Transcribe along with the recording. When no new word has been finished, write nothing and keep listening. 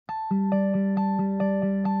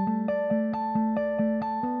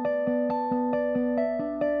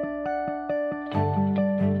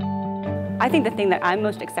I think the thing that I'm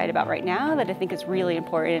most excited about right now that I think is really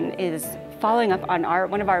important is following up on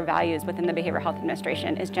one of our values within the Behavioral Health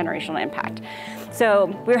Administration is generational impact. So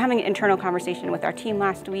we were having an internal conversation with our team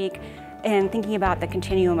last week and thinking about the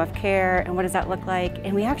continuum of care and what does that look like.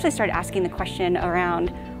 And we actually started asking the question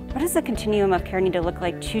around, what does the continuum of care need to look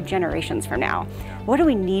like 2 generations from now? What do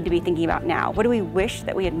we need to be thinking about now? What do we wish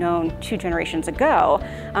that we had known 2 generations ago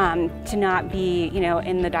to not be,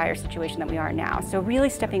 in the dire situation that we are now? So really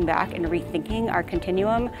stepping back and rethinking our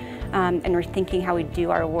continuum and rethinking how we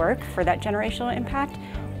do our work for that generational impact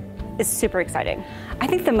is super exciting. I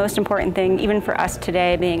think the most important thing, even for us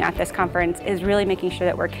today being at this conference, is really making sure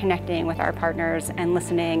that we're connecting with our partners and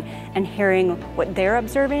listening and hearing what they're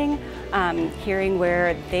observing, hearing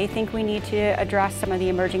where they think we need to address some of the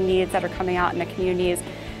emerging needs that are coming out in the communities,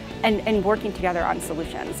 and working together on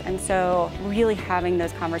solutions. And so really having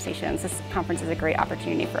those conversations, this conference is a great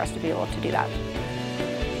opportunity for us to be able to do that.